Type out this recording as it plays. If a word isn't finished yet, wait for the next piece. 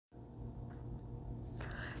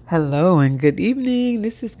Hello and good evening.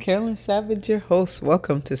 This is Carolyn Savage, your host.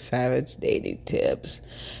 Welcome to Savage Dating Tips.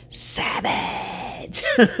 Savage!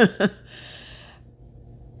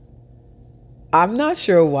 I'm not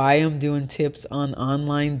sure why I'm doing tips on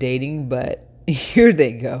online dating, but here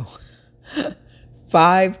they go.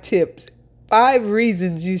 5 tips, 5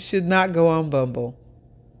 reasons you should not go on Bumble.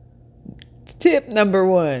 Tip number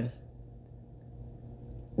 1.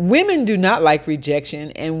 Women do not like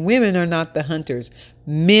rejection, and women are not the hunters.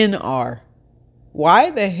 Men are. Why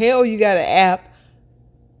the hell you got an app?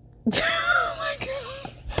 Oh my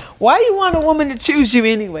God. Why you want a woman to choose you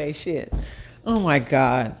anyway? Shit. Oh my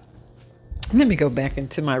God. Let me go back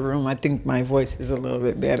into my room. I think my voice is a little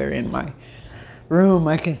bit better in my room.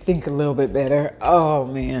 I can think a little bit better. Oh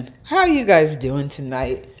man. How are you guys doing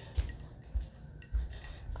tonight?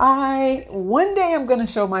 One day I'm gonna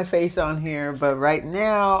show my face on here, but right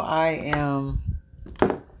now I am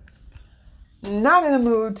not in a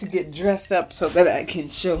mood to get dressed up so that I can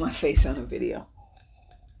show my face on a video.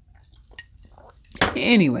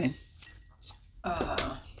 Anyway,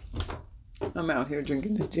 I'm out here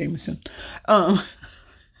drinking this Jameson. Okay.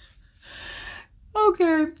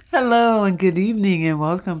 Hello and good evening and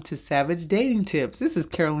welcome to Savage Dating Tips. This is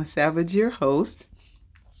Carolyn Savage, your host.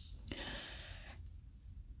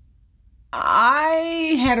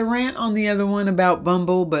 I had a rant on the other one about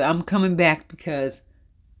Bumble, but I'm coming back because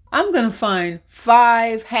I'm going to find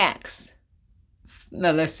 5 hacks.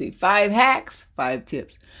 Now let's see. 5 hacks, 5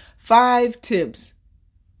 tips. 5 tips.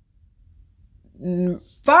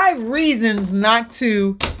 5 reasons not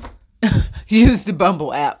to use the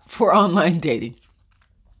Bumble app for online dating.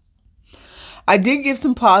 I did give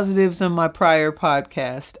some positives on my prior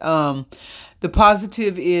podcast. The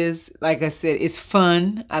positive is, like I said, it's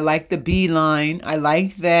fun. I like the beeline. I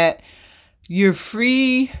like that you're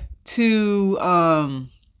free to,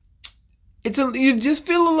 you just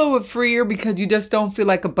feel a little bit freer because you just don't feel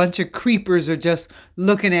like a bunch of creepers are just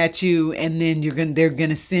looking at you and then they're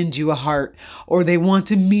gonna send you a heart, or they want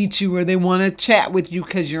to meet you, or they want to chat with you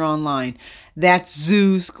because you're online. That's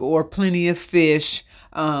Zoosk or Plenty of Fish.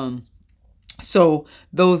 So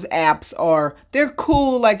those apps they're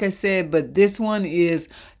cool, like I said, but this one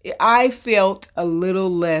I felt a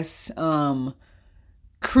little less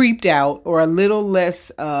creeped out or a little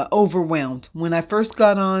less overwhelmed. When I first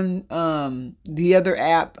got on the other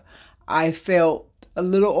app, I felt a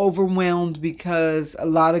little overwhelmed because a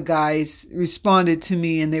lot of guys responded to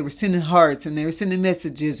me and they were sending hearts and they were sending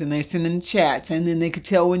messages and they're sending chats, and then they could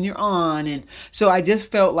tell when you're on. And so I just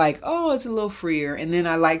felt like, oh, it's a little freer. And then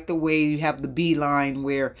I like the way you have the beeline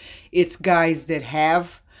where it's guys that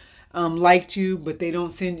have liked you, but they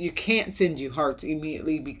can't send you hearts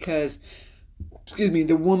immediately because,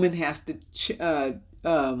 the woman has to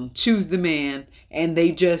choose the man, and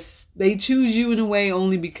they choose you in a way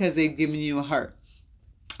only because they've given you a heart.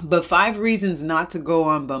 But 5 reasons not to go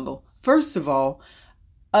on Bumble. First of all,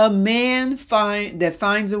 a man that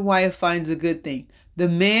finds a wife finds a good thing. The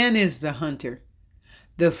man is the hunter.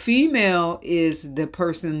 The female is the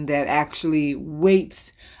person that actually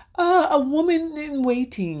waits. A woman in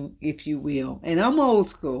waiting, if you will. And I'm old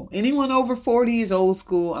school. Anyone over 40 is old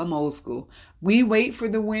school. I'm old school. We wait for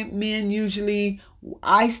the men usually.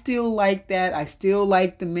 I still like that. I still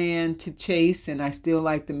like the man to chase, and I still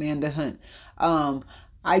like the man to hunt.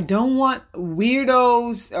 I don't want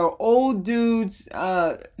weirdos or old dudes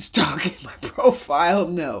stalking my profile.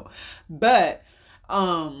 No. But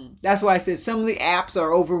that's why I said some of the apps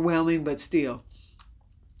are overwhelming, but still.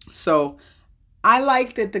 So I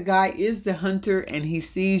like that the guy is the hunter and he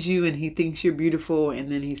sees you and he thinks you're beautiful,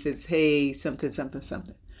 and then he says, hey, something, something,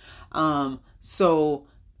 something. So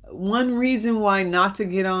one reason why not to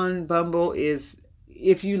get on Bumble is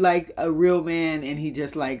if you like a real man and he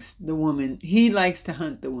just likes the woman, he likes to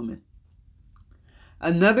hunt the woman.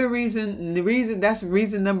 Another reason, that's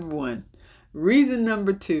reason number 1. Reason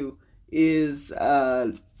number 2 is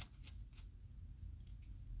I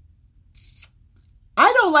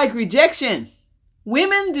don't like rejection.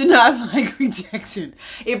 Women do not like rejection.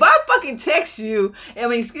 If I fucking text you,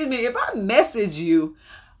 if I message you,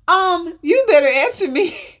 you better answer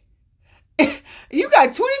me. You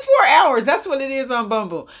got 24 hours. That's what it is on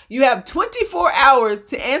Bumble. You have 24 hours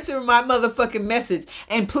to answer my motherfucking message.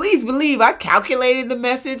 And please believe I calculated the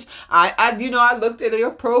message. I looked at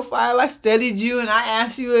your profile. I studied you and I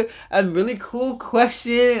asked you a really cool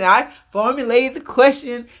question and I formulated the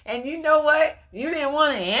question. And you know what? You didn't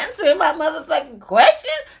want to answer my motherfucking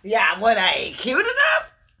question? Yeah, what, I ain't cute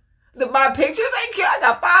enough? My pictures ain't cute. I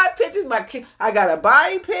got 5 pictures. I got a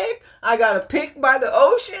body pic. I got a pic by the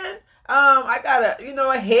ocean. I got a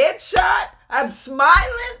headshot. I'm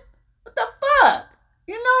smiling. What the fuck?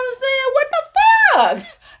 You know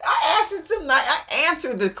I answered I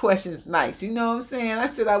answered the questions nice. You know what I'm saying? I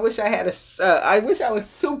said I wish I had I wish I was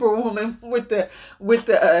Superwoman with the with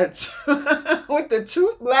the with the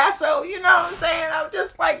truth lasso. You know what I'm saying? I'm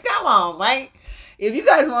just like, come on, Mike. If you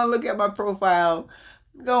guys want to look at my profile,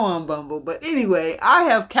 go on Bumble. But anyway, I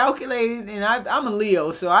have calculated, and I'm a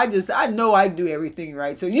Leo, so I know I do everything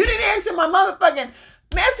right. So you didn't answer my motherfucking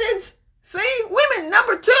message. See, women,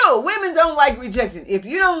 number 2, women don't like rejection. If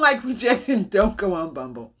you don't like rejection, don't go on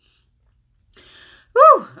Bumble.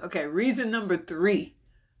 Whew. Okay, reason number 3,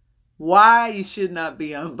 why you should not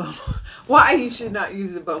be on Bumble. Why you should not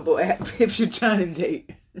use the Bumble app if you're trying to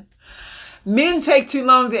date. Men take too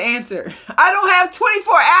long to answer. I don't have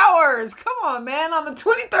 24 hours. Come on, man. On the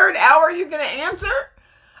 23rd hour, you're going to answer?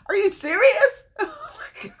 Are you serious? Oh,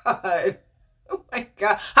 my God. Oh my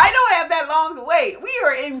God. I don't have that long to wait. We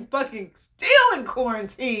are still in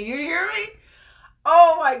quarantine. You hear me?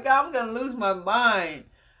 Oh my God, I'm going to lose my mind.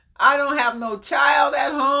 I don't have no child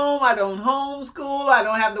at home. I don't homeschool. I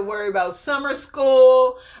don't have to worry about summer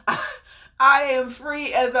school. I am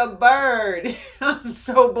free as a bird. I'm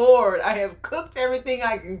so bored. I have cooked everything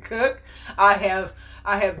I can cook. I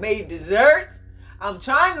have made desserts. I'm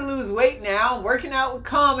trying to lose weight now. I'm working out with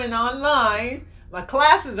Common online. My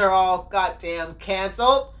classes are all goddamn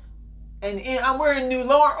canceled. And we're in New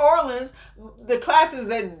Orleans. The classes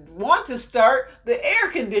that want to start, the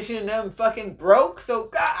air conditioning them fucking broke. So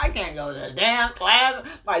God, I can't go to the damn class.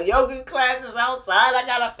 My yoga class is outside. I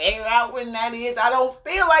gotta figure out when that is. I don't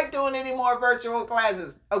feel like doing any more virtual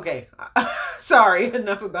classes. Okay. Sorry,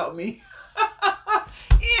 enough about me.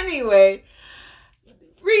 Anyway.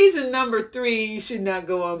 Reason number 3, you should not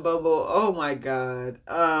go on Bumble. Oh my God.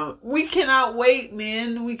 We cannot wait,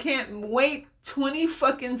 men. We can't wait 20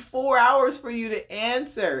 fucking 4 hours for you to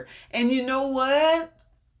answer. And you know what?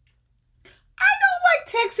 I don't like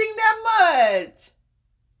texting that much.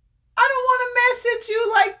 I don't want to message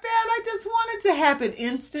you like that. I just want it to happen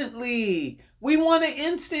instantly. We want an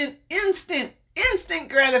instant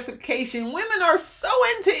gratification. Women are so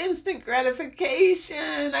into instant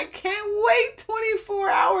gratification. I can't wait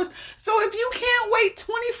 24 hours. So if you can't wait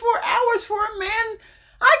 24 hours for a man,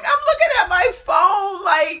 I'm looking at my phone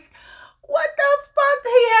like, what the fuck?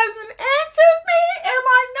 He hasn't answered me? Am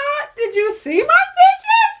I not? Did you see my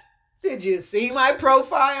pictures? Did you see my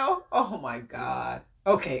profile? Oh my God.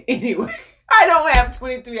 Okay, anyway, I don't have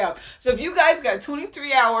 23 hours. So if you guys got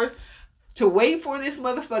 23 hours to wait for this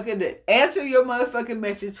motherfucker to answer your motherfucking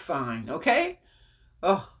message, fine, okay?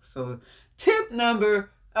 Oh, so the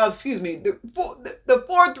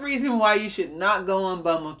 4th reason why you should not go on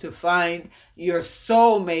Bumble to find your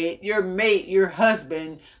soulmate, your mate, your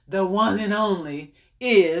husband, the one and only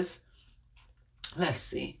is, let's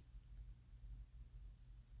see,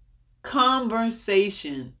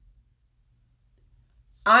 conversation.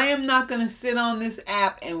 I am not going to sit on this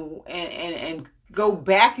app and go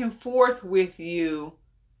back and forth with you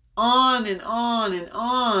on and on and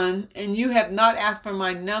on, and you have not asked for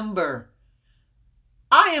my number.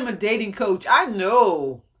 I am a dating coach. I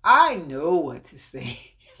know what to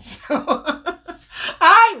say. So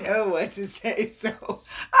I know what to say. So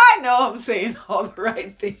I know I'm saying all the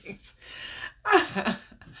right things.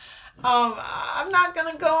 I'm not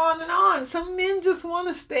going to go on and on. Some men just want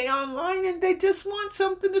to stay online and they just want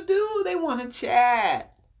something to do. They want to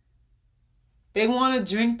chat. They want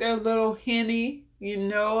to drink their little Henny,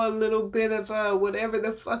 a little bit of whatever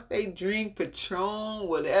the fuck they drink, Patron,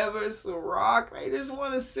 whatever, Ciroc. They just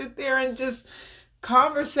want to sit there and just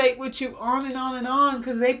conversate with you on and on and on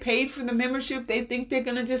because they paid for the membership. They think they're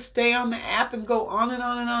going to just stay on the app and go on and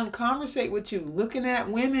on and on, conversate with you, looking at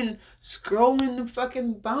women scrolling the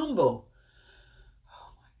fucking Bumble.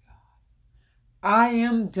 Oh my God. I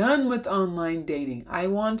am done with online dating. I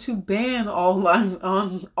want to ban all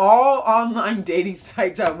online dating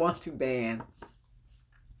sites. I want to ban.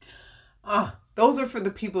 Those are for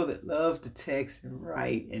the people that love to text and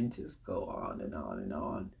write and just go on and on and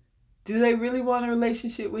on. Do they really want a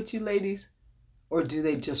relationship with you, ladies? Or do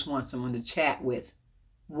they just want someone to chat with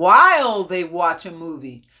while they watch a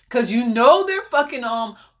movie? Because they're fucking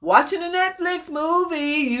watching a Netflix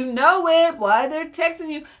movie. You know it. Why they're texting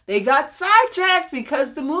you. They got sidetracked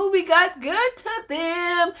because the movie got good to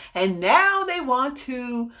them. And now they want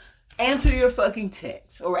to answer your fucking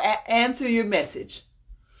text or answer your message.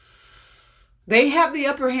 They have the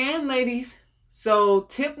upper hand, ladies. So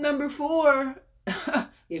tip number 4,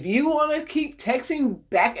 if you want to keep texting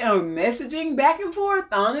back or messaging back and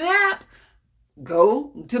forth on an app,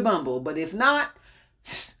 go to Bumble. But if not,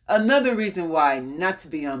 another reason why not to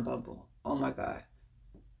be on Bumble. Oh my God.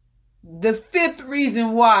 The 5th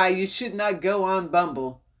reason why you should not go on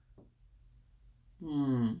Bumble.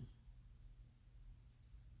 Hmm.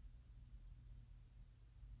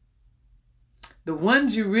 The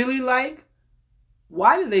ones you really like,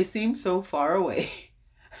 why do they seem so far away?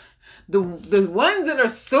 The ones that are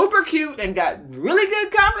super cute and got really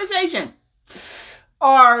good conversation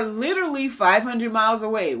are literally 500 miles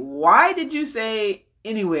away. Why did you say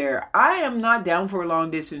anywhere? I am not down for a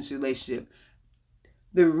long distance relationship.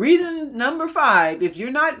 The reason number 5, if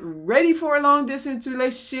you're not ready for a long distance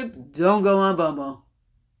relationship, don't go on Bumble.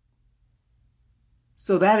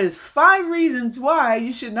 So that is 5 reasons why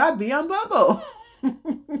you should not be on Bumble.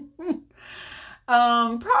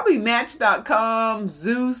 Probably Match.com,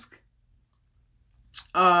 Zoosk.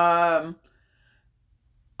 I'm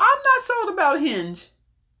not sold about Hinge.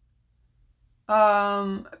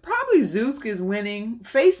 Probably Zoosk is winning.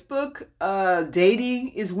 Facebook dating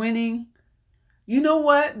is winning. You know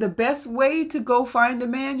what? The best way to go find a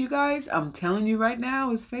man, you guys, I'm telling you right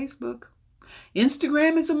now, is Facebook.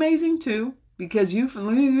 Instagram is amazing too, because you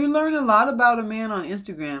learn a lot about a man on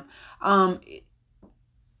Instagram.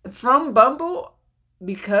 From Bumble,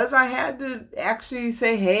 because I had to actually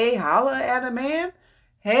say, hey, holla at a man.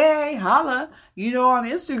 Hey, holla. On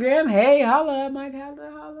Instagram, hey, holla. I might have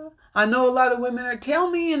to holla. I know a lot of women are, tell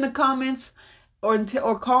me in the comments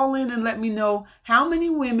or call in and let me know how many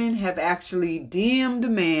women have actually DM'd a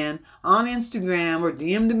man on Instagram or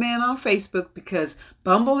DM'd a man on Facebook, because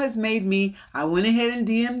Bumble has made me, I went ahead and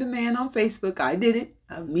DM'd a man on Facebook. I did it.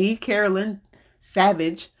 Me, Carolyn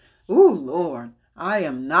Savage. Ooh, Lord. I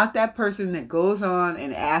am not that person that goes on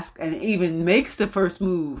and asks and even makes the first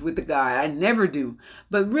move with the guy. I never do.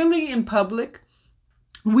 But really in public,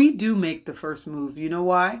 we do make the first move. You know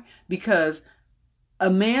why? Because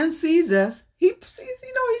a man sees us. He sees,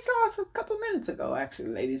 he saw us a couple minutes ago, actually,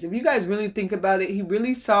 ladies. If you guys really think about it, he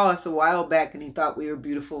really saw us a while back and he thought we were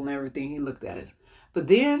beautiful and everything. He looked at us. But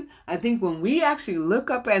then I think when we actually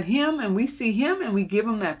look up at him and we see him and we give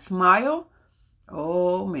him that smile,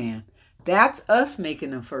 oh man, that's us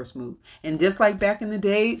making the first move. And just like back in the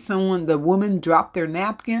day, the woman dropped their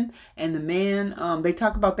napkin and the man, they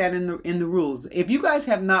talk about that in the rules. If you guys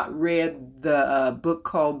have not read the book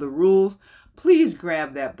called The Rules, please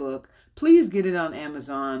grab that book. Please get it on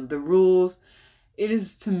Amazon. The Rules. It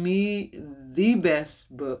is, to me, the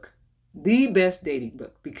best book, the best dating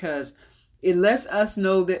book, because it lets us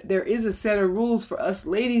know that there is a set of rules for us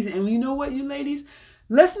ladies. And you know what, you ladies?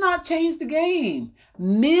 Let's not change the game.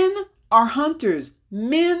 Men are hunters.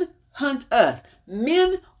 Men hunt us.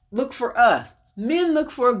 Men look for us. Men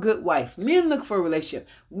look for a good wife. Men look for a relationship.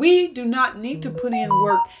 We do not need to put in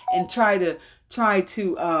work and try to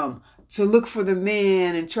look for the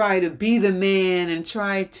man and try to be the man and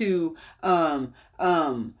try to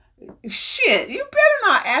shit. You better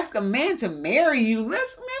not ask a man to marry you.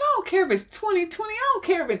 Listen, man, I don't care if it's 2020. I don't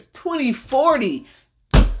care if it's 2040.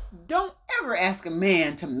 Don't ever ask a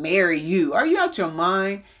man to marry you. Are you out your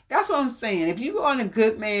mind? That's what I'm saying. If you want a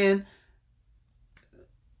good man,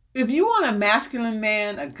 if you want a masculine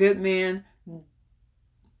man, a good man,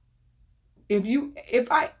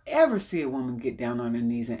 if I ever see a woman get down on her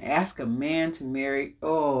knees and ask a man to marry,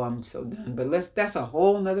 oh, I'm so done. But that's a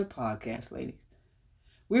whole nother podcast, ladies.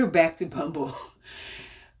 We're back to Bumble.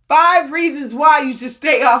 5 reasons why you should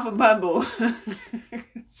stay off of Bumble.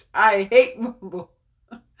 I hate Bumble.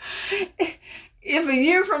 If a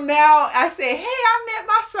year from now I say, hey, I met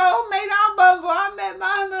my soulmate on Bumble, I met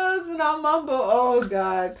my husband on Bumble, oh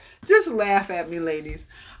God, just laugh at me, ladies.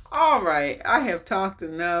 All right, I have talked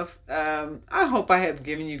enough. I hope I have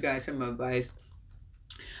given you guys some advice.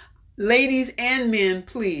 Ladies and men,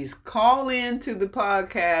 please call in to the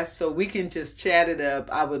podcast so we can just chat it up.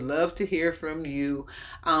 I would love to hear from you.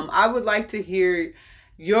 I would like to hear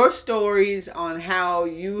your stories on how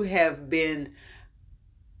you have been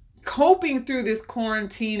coping through this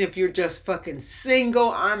quarantine. If you're just fucking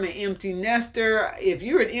single, I'm an empty nester. If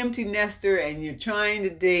you're an empty nester and you're trying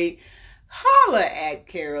to date, holla at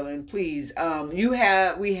Carolyn, please. We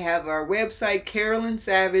have our website,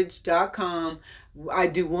 carolinsavage.com. I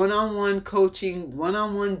do one-on-one coaching,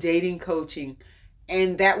 one-on-one dating coaching,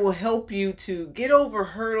 and that will help you to get over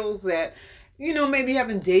hurdles that, maybe you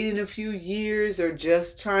haven't dated in a few years or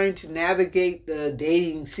just trying to navigate the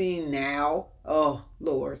dating scene now. Oh,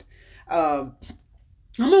 Lord.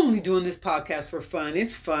 I'm only doing this podcast for fun.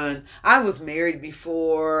 It's fun. I was married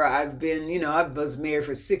before. I was married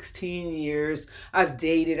for 16 years. I've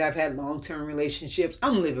dated. I've had long-term relationships.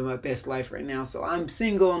 I'm living my best life right now. So I'm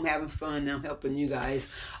single. I'm having fun. I'm helping you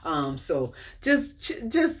guys. So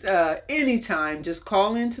just anytime, just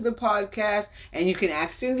call into the podcast and you can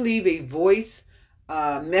actually leave a voice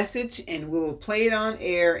message and we will play it on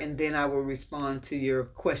air, and then I will respond to your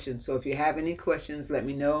questions. So if you have any questions, let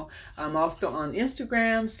me know. I'm also on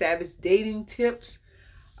Instagram, Savage Dating Tips,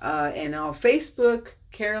 and on Facebook,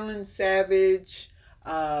 Carolyn Savage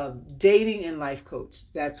Dating and Life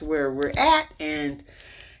Coach. That's where we're at. And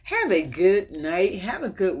have a good night. Have a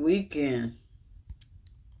good weekend.